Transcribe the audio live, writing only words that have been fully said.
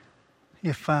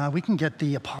If we can get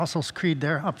the Apostles' Creed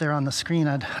up there on the screen,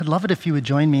 I'd love it if you would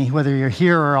join me, whether you're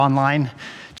here or online.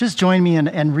 Just join me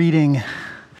in reading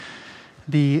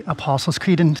the Apostles'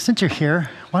 Creed. And since you're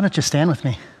here, why don't you stand with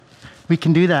me? We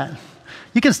can do that.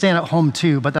 You can stand at home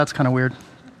too, but that's kind of weird.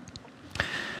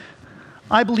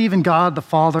 I believe in God, the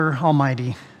Father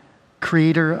Almighty,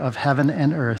 creator of heaven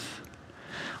and earth.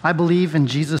 I believe in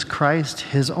Jesus Christ,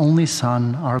 his only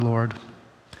Son, our Lord.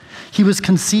 He was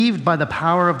conceived by the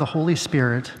power of the Holy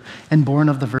Spirit and born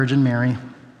of the Virgin Mary.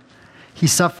 He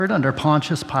suffered under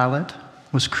Pontius Pilate,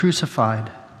 was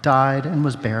crucified, died, and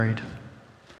was buried.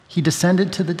 He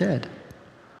descended to the dead.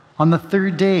 On the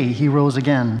third day, he rose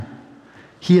again.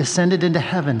 He ascended into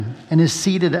heaven and is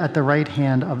seated at the right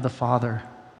hand of the Father.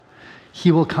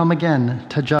 He will come again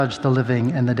to judge the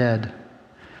living and the dead.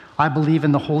 I believe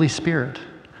in the Holy Spirit,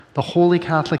 the Holy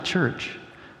Catholic Church,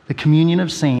 the communion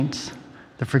of saints,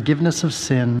 the forgiveness of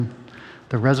sin,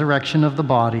 the resurrection of the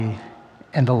body,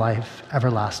 and the life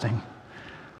everlasting.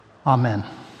 Amen.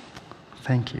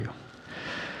 Thank you.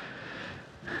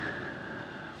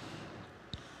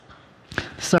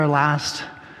 This is our last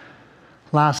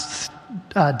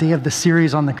day of the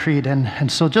series on the Creed,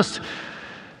 and so just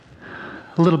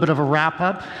a little bit of a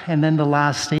wrap-up, and then the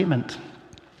last statement.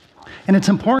 And it's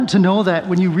important to know that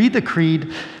when you read the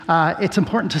Creed, it's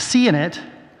important to see in it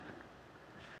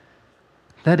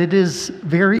that it is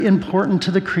very important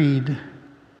to the Creed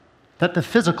that the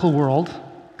physical world,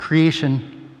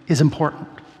 creation, is important.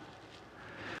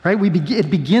 Right? It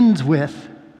begins with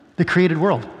the created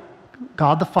world.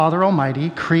 God the Father Almighty,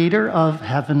 creator of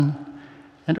heaven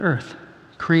and earth,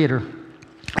 creator.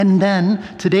 And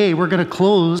then today we're going to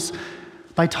close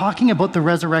by talking about the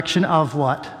resurrection of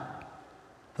what?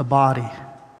 The body,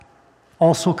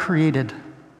 also created.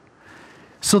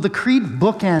 So the Creed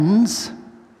bookends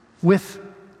with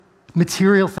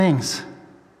material things,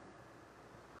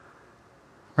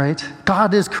 right?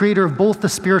 God is creator of both the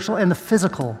spiritual and the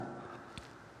physical.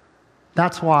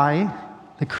 That's why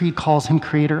the Creed calls him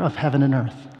creator of heaven and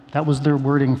earth. That was their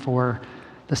wording for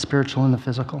the spiritual and the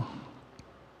physical.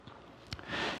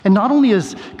 And not only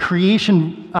is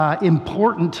creation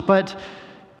important, but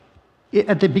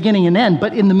at the beginning and end,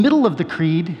 but in the middle of the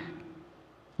Creed,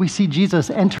 we see Jesus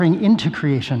entering into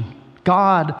creation.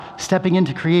 God stepping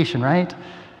into creation, right?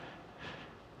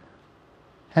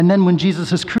 And then when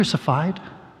Jesus is crucified,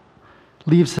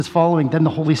 leaves his following, then the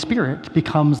Holy Spirit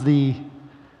becomes the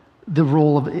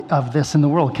role of this in the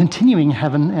world, continuing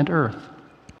heaven and earth.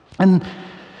 And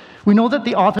we know that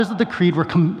the authors of the Creed were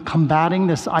combating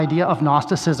this idea of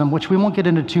Gnosticism, which we won't get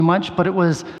into too much, but it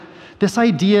was this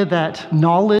idea that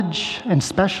knowledge and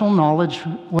special knowledge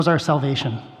was our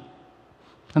salvation.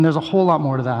 And there's a whole lot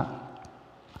more to that.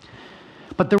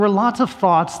 But there were lots of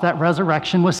thoughts that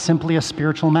resurrection was simply a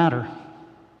spiritual matter,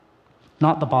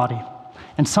 not the body.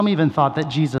 And some even thought that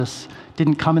Jesus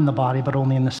didn't come in the body, but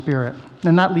only in the spirit.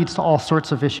 And that leads to all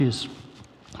sorts of issues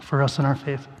for us in our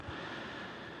faith.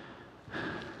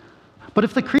 But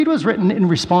if the Creed was written in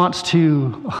response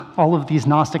to all of these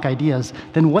Gnostic ideas,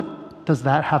 then what does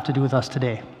that have to do with us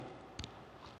today?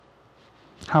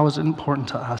 How is it important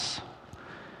to us?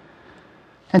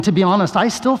 And to be honest, I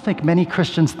still think many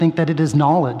Christians think that it is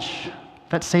knowledge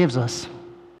that saves us,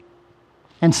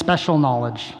 and special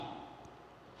knowledge.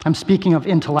 I'm speaking of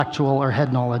intellectual or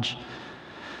head knowledge.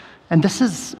 And this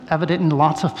is evident in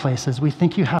lots of places. We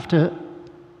think you have to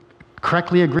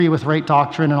correctly agree with right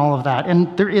doctrine and all of that.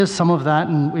 And there is some of that,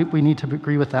 and we need to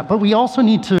agree with that. But we also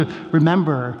need to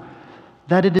remember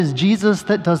that it is Jesus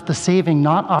that does the saving,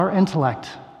 not our intellect.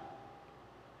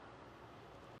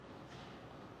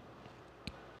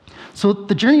 So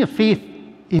the journey of faith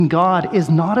in God is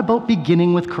not about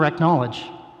beginning with correct knowledge.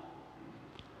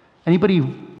 Anybody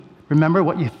remember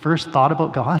what you first thought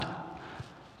about God?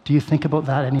 Do you think about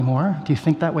that anymore? Do you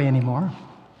think that way anymore?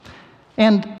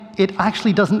 And it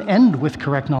actually doesn't end with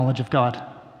correct knowledge of God.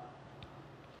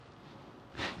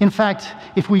 In fact,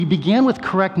 if we began with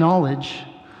correct knowledge,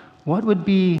 what would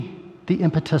be the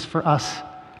impetus for us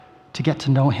to get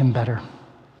to know him better?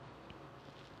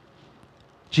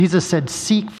 Jesus said,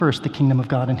 "Seek first the kingdom of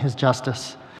God and his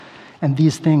justice, and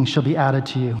these things shall be added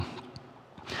to you."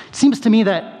 It seems to me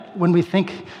that when we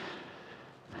think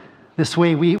this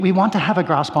way, we want to have a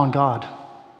grasp on God,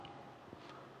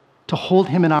 to hold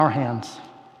him in our hands.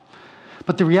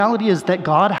 But the reality is that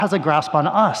God has a grasp on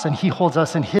us, and he holds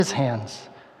us in his hands.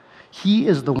 He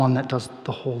is the one that does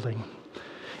the holding.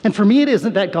 And for me, it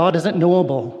isn't that God isn't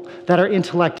knowable, that our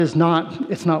intellect it's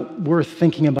not worth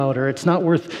thinking about, or it's not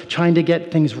worth trying to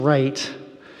get things right,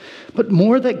 but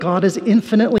more that God is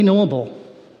infinitely knowable,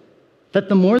 that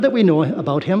the more that we know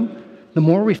about him, the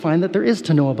more we find that there is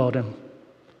to know about him.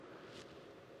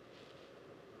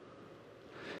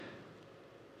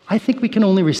 I think we can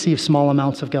only receive small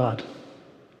amounts of God.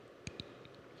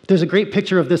 There's a great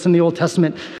picture of this in the Old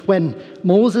Testament when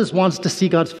Moses wants to see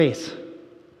God's face.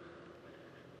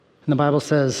 And the Bible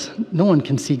says, no one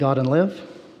can see God and live.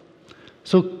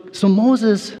 So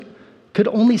Moses could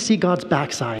only see God's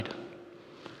backside.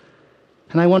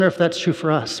 And I wonder if that's true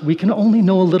for us. We can only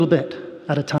know a little bit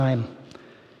at a time.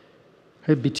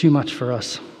 It'd be too much for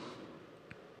us.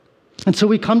 And so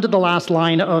we come to the last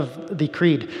line of the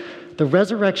creed, the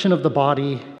resurrection of the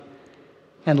body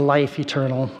and life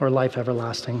eternal or life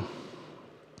everlasting.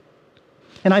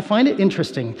 And I find it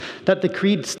interesting that the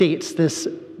creed states this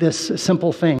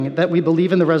simple thing, that we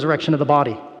believe in the resurrection of the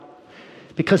body.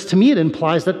 Because to me it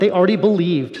implies that they already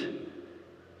believed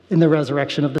in the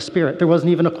resurrection of the spirit. There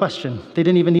wasn't even a question. They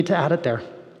didn't even need to add it there.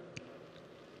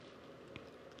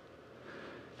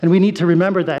 And we need to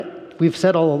remember that we've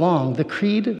said all along, the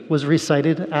creed was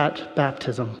recited at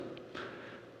baptism.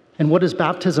 And what is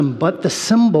baptism but the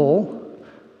symbol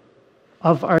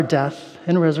of our death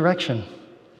and resurrection?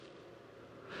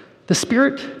 The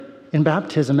spirit in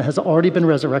baptism has already been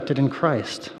resurrected in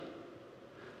Christ.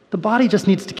 The body just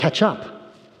needs to catch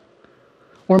up.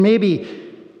 Or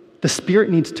maybe the spirit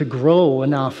needs to grow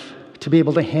enough to be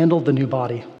able to handle the new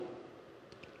body.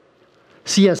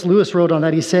 C.S. Lewis wrote on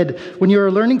that, he said, when you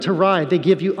are learning to ride, they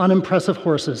give you unimpressive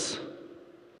horses.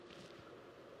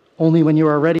 Only when you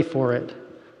are ready for it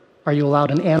are you allowed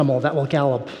an animal that will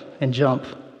gallop and jump.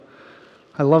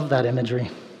 I love that imagery.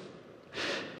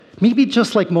 Maybe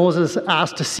just like Moses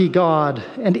asked to see God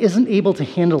and isn't able to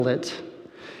handle it,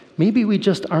 maybe we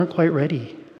just aren't quite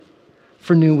ready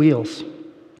for new wheels.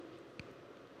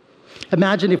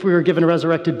 Imagine if we were given a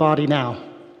resurrected body now.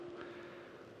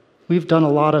 We've done a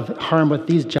lot of harm with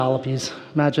these jalopies.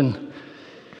 Imagine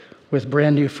with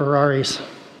brand new Ferraris.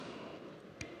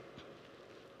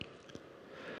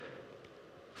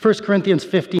 1 Corinthians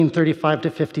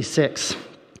 15:35-56.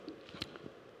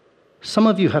 Some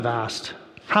of you have asked,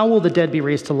 how will the dead be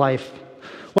raised to life?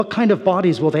 What kind of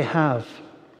bodies will they have?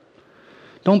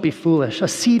 Don't be foolish. A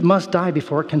seed must die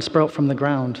before it can sprout from the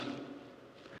ground.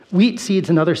 Wheat seeds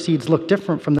and other seeds look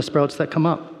different from the sprouts that come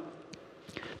up.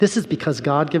 This is because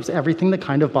God gives everything the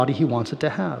kind of body he wants it to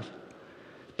have.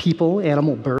 People,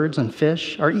 animal, birds, and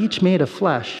fish are each made of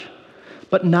flesh,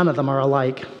 but none of them are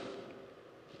alike.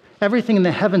 Everything in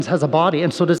the heavens has a body,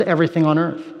 and so does everything on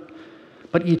earth.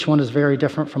 But each one is very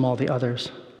different from all the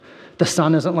others. The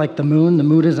sun isn't like the moon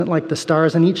isn't like the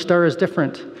stars, and each star is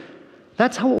different.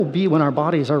 That's how it will be when our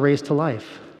bodies are raised to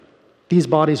life. These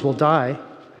bodies will die,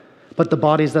 but the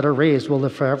bodies that are raised will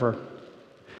live forever.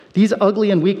 These ugly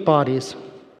and weak bodies,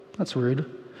 that's rude.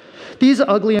 These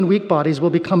ugly and weak bodies will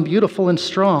become beautiful and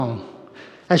strong.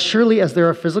 As surely as there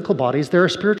are physical bodies, there are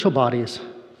spiritual bodies.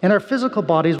 And our physical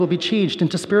bodies will be changed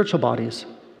into spiritual bodies.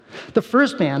 The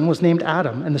first man was named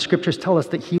Adam, and the scriptures tell us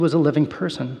that he was a living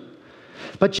person.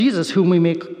 But Jesus, who may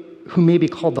be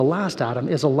called the last Adam,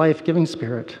 is a life-giving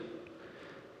spirit.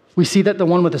 We see that the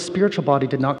one with a spiritual body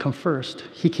did not come first.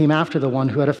 He came after the one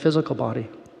who had a physical body.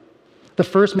 The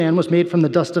first man was made from the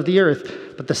dust of the earth,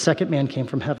 but the second man came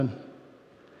from heaven.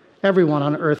 Everyone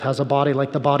on earth has a body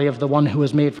like the body of the one who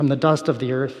was made from the dust of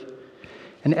the earth,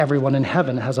 and everyone in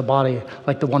heaven has a body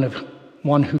like the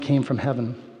one who came from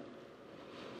heaven.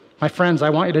 My friends,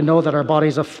 I want you to know that our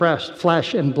bodies of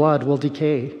flesh and blood will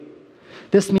decay.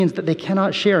 This means that they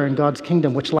cannot share in God's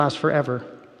kingdom, which lasts forever.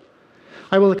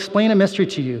 I will explain a mystery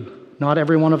to you. Not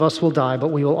every one of us will die, but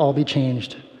we will all be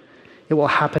changed. It will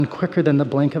happen quicker than the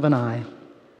blink of an eye.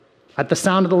 At the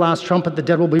sound of the last trumpet, the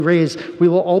dead will be raised. We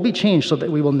will all be changed so that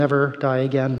we will never die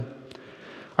again.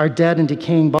 Our dead and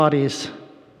decaying bodies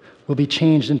will be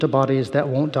changed into bodies that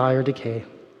won't die or decay.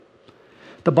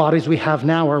 The bodies we have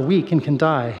now are weak and can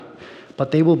die,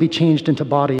 but they will be changed into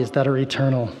bodies that are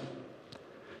eternal.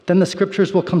 Then the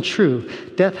scriptures will come true.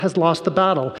 Death has lost the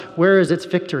battle. Where is its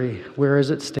victory? Where is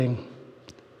its sting?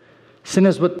 Sin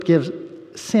is what gives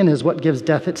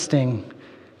death its sting,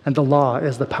 and the law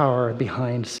is the power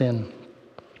behind sin.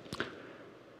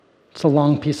 It's a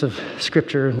long piece of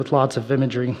scripture with lots of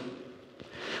imagery.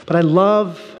 But I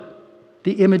love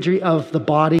the imagery of the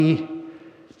body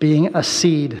being a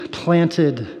seed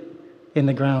planted in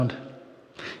the ground.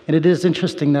 And it is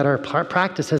interesting that our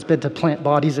practice has been to plant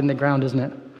bodies in the ground, isn't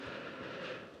it?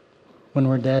 When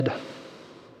we're dead.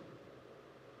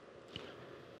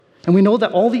 And we know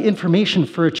that all the information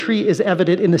for a tree is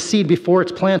evident in the seed before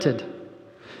it's planted.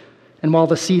 And while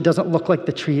the seed doesn't look like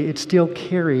the tree, it still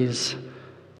carries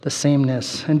the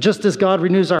sameness. And just as God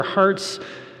renews our hearts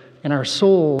and our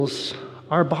souls,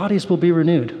 our bodies will be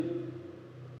renewed.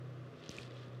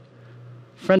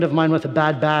 A friend of mine with a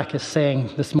bad back is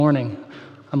saying this morning,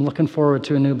 I'm looking forward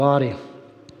to a new body.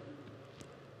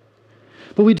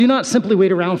 But we do not simply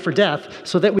wait around for death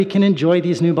so that we can enjoy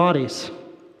these new bodies.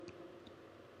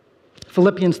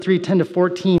 Philippians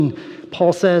 3:10-14,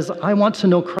 Paul says, I want to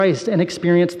know Christ and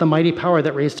experience the mighty power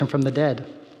that raised him from the dead.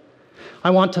 I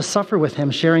want to suffer with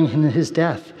him, sharing in his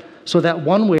death, so that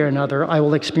one way or another I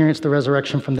will experience the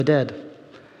resurrection from the dead.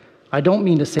 I don't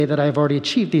mean to say that I have already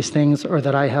achieved these things or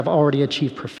that I have already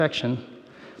achieved perfection,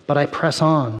 but I press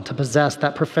on to possess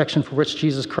that perfection for which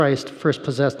Jesus Christ first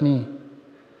possessed me.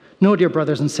 No, dear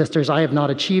brothers and sisters, I have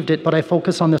not achieved it, but I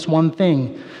focus on this one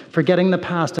thing, forgetting the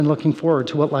past and looking forward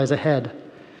to what lies ahead.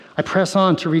 I press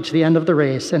on to reach the end of the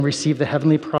race and receive the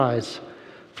heavenly prize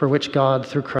for which God,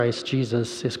 through Christ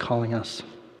Jesus, is calling us.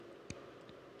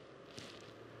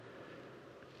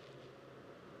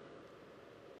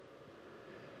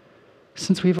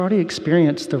 Since we've already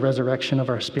experienced the resurrection of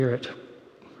our spirit,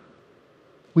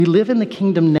 we live in the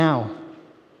kingdom now,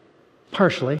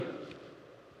 partially,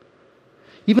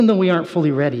 even though we aren't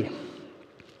fully ready,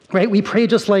 right? We pray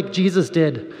just like Jesus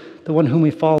did, the one whom we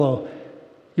follow,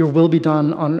 your will be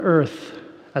done on earth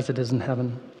as it is in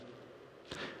heaven.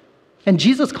 And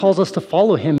Jesus calls us to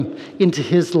follow him into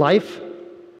his life,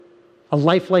 a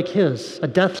life like his, a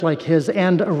death like his,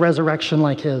 and a resurrection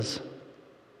like his.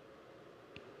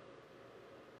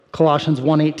 Colossians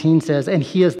 1:18 says, and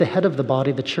he is the head of the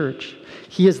body, the church.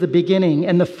 He is the beginning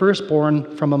and the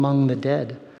firstborn from among the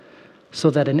dead,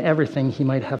 so that in everything he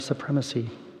might have supremacy.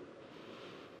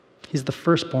 He's the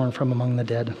firstborn from among the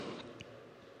dead.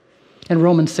 And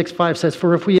Romans 6:5 says,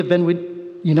 for if we have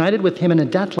been united with him in a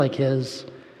death like his,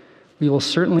 we will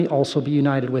certainly also be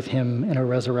united with him in a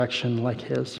resurrection like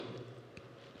his.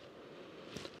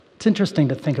 It's interesting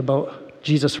to think about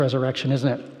Jesus' resurrection,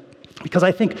 isn't it? Because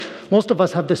I think most of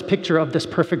us have this picture of this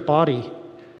perfect body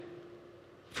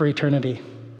for eternity.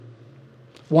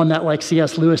 One that, like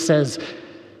C.S. Lewis says,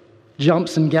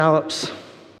 jumps and gallops.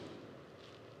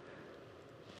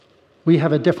 We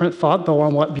have a different thought, though,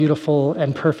 on what beautiful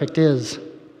and perfect is.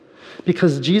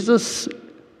 Because Jesus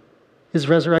is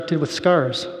resurrected with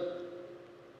scars.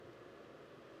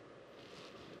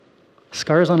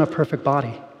 Scars on a perfect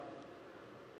body.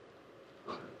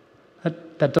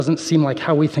 That doesn't seem like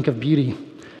how we think of beauty.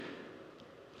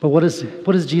 But what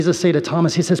does Jesus say to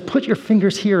Thomas? He says, put your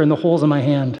fingers here in the holes in my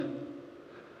hand.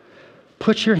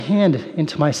 Put your hand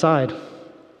into my side.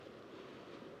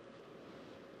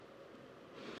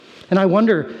 And I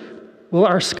wonder, will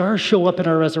our scars show up in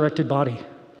our resurrected body?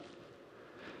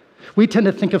 We tend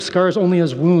to think of scars only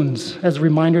as wounds, as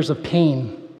reminders of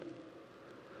pain.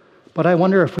 But I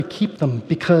wonder if we keep them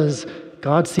because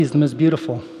God sees them as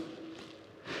beautiful.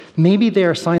 Maybe they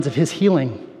are signs of his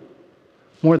healing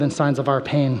more than signs of our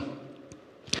pain.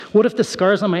 What if the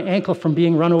scars on my ankle from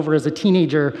being run over as a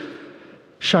teenager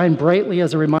shine brightly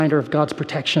as a reminder of God's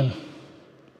protection?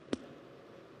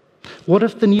 What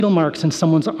if the needle marks in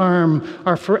someone's arm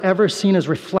are forever seen as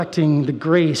reflecting the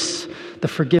grace, the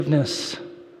forgiveness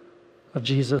of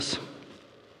Jesus?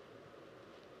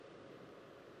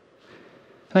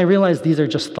 And I realize these are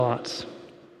just thoughts.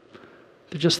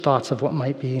 They're just thoughts of what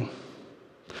might be.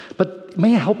 But it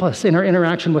may help us in our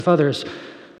interaction with others,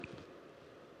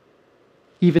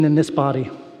 even in this body.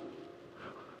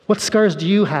 What scars do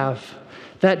you have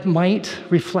that might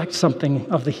reflect something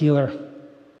of the healer?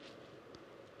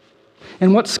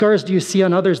 And what scars do you see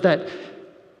on others that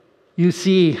you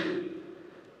see,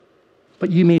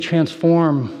 but you may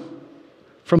transform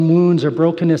from wounds or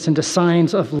brokenness into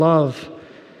signs of love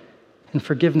and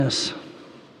forgiveness?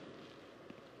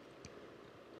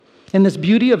 And this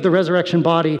beauty of the resurrection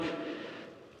body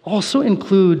also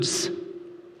includes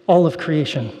all of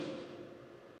creation.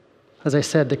 As I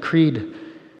said, the creed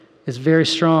is very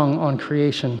strong on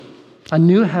creation. A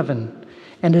new heaven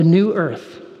and a new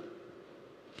earth.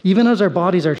 Even as our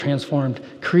bodies are transformed,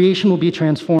 creation will be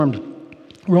transformed.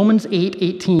 Romans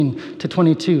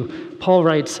 8:18-22, Paul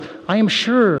writes, I am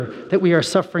sure that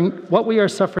what we are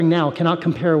suffering now cannot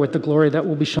compare with the glory that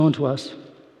will be shown to us.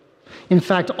 In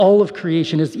fact, all of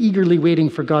creation is eagerly waiting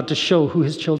for God to show who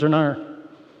his children are.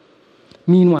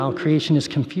 Meanwhile, creation is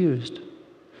confused,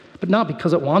 but not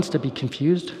because it wants to be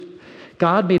confused.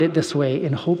 God made it this way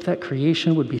in hope that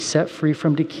creation would be set free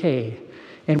from decay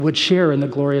and would share in the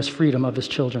glorious freedom of his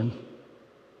children.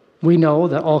 We know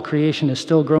that all creation is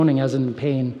still groaning as in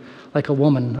pain, like a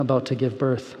woman about to give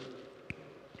birth.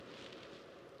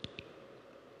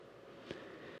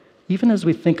 Even as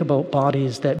we think about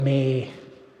bodies that may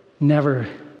never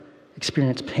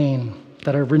experience pain,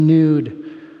 that are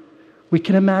renewed, we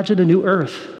can imagine a new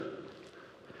earth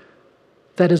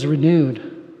that is renewed,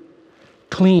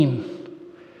 clean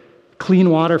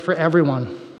water for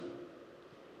everyone,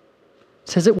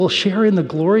 It says it will share in the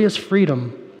glorious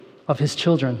freedom of his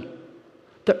children.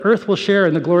 The earth will share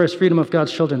in the glorious freedom of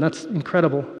God's children. That's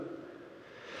incredible.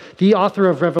 The author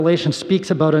of Revelation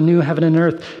speaks about a new heaven and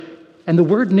earth, and the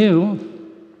word new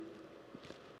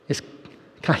is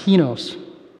kahinos,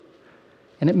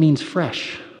 and it means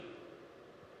fresh.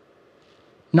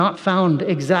 Not found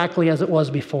exactly as it was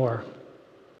before.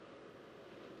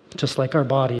 Just like our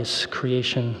bodies,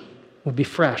 creation will be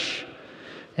fresh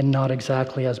and not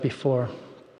exactly as before.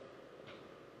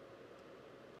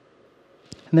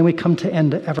 And then we come to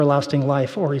end everlasting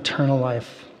life or eternal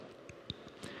life.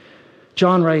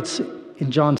 John writes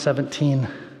in John 17,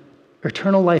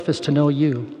 eternal life is to know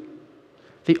you,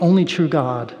 the only true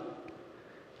God,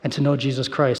 and to know Jesus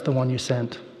Christ, the one you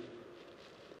sent.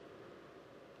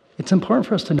 It's important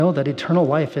for us to know that eternal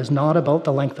life is not about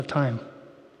the length of time.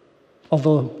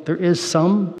 Although there is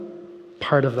some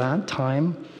part of that,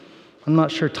 time. I'm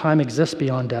not sure time exists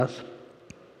beyond death.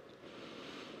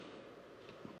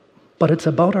 But it's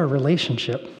about our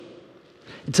relationship.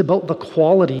 It's about the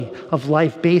quality of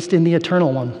life based in the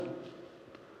eternal one.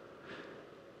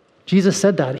 Jesus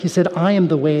said that. He said, I am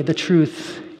the way, the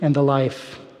truth, and the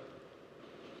life.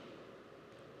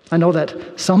 I know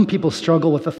that some people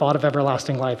struggle with the thought of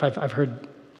everlasting life. I've heard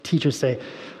teachers say,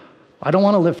 I don't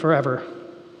want to live forever.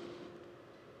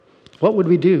 What would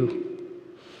we do?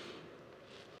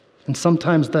 And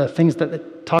sometimes the things that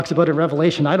it talks about in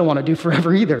Revelation, I don't want to do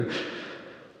forever either.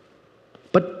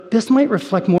 But this might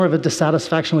reflect more of a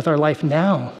dissatisfaction with our life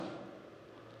now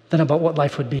than about what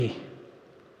life would be.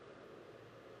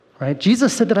 Right?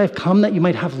 Jesus said that I've come that you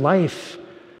might have life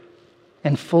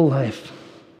and full life.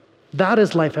 That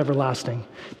is life everlasting,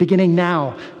 beginning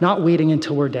now, not waiting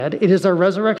until we're dead. It is our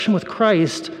resurrection with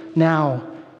Christ now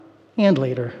and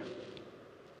later.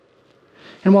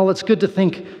 And while it's good to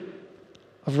think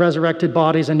of resurrected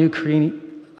bodies and new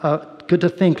creation,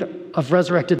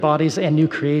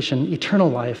 eternal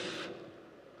life,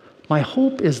 my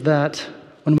hope is that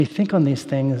when we think on these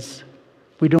things,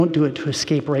 we don't do it to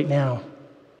escape right now.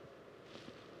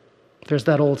 There's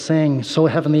that old saying, so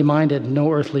heavenly minded,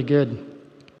 no earthly good.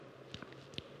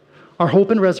 Our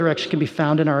hope and resurrection can be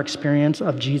found in our experience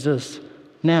of Jesus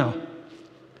now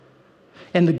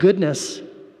and the goodness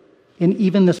in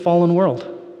even this fallen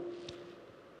world.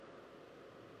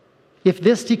 If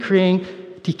this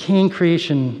decaying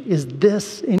creation is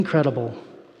this incredible,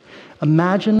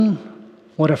 imagine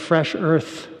what a fresh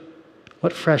earth,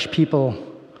 what fresh people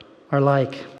are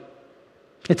like.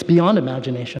 It's beyond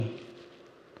imagination.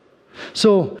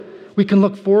 So we can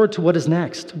look forward to what is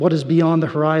next, what is beyond the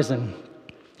horizon.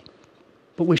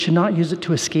 But we should not use it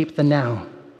to escape the now,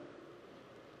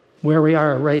 where we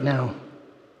are right now.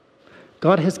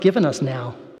 God has given us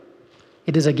now.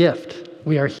 It is a gift.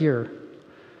 We are here.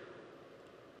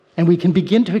 And we can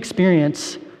begin to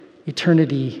experience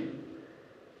eternity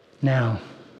now.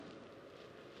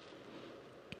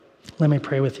 Let me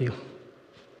pray with you.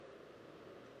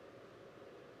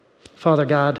 Father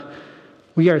God,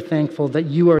 we are thankful that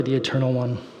you are the eternal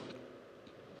one,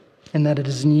 and that it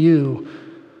is in you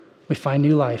we find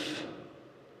new life,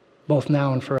 both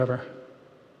now and forever.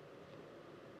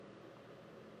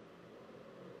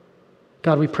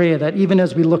 God, we pray that even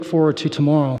as we look forward to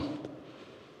tomorrow,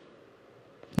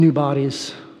 new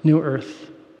bodies, new earth,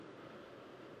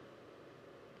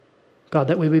 God,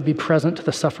 that we would be present to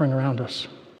the suffering around us.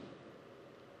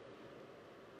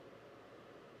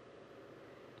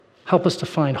 Help us to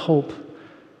find hope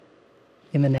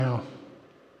in the now.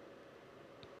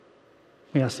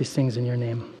 We ask these things in your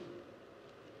name.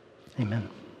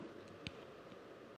 Amen.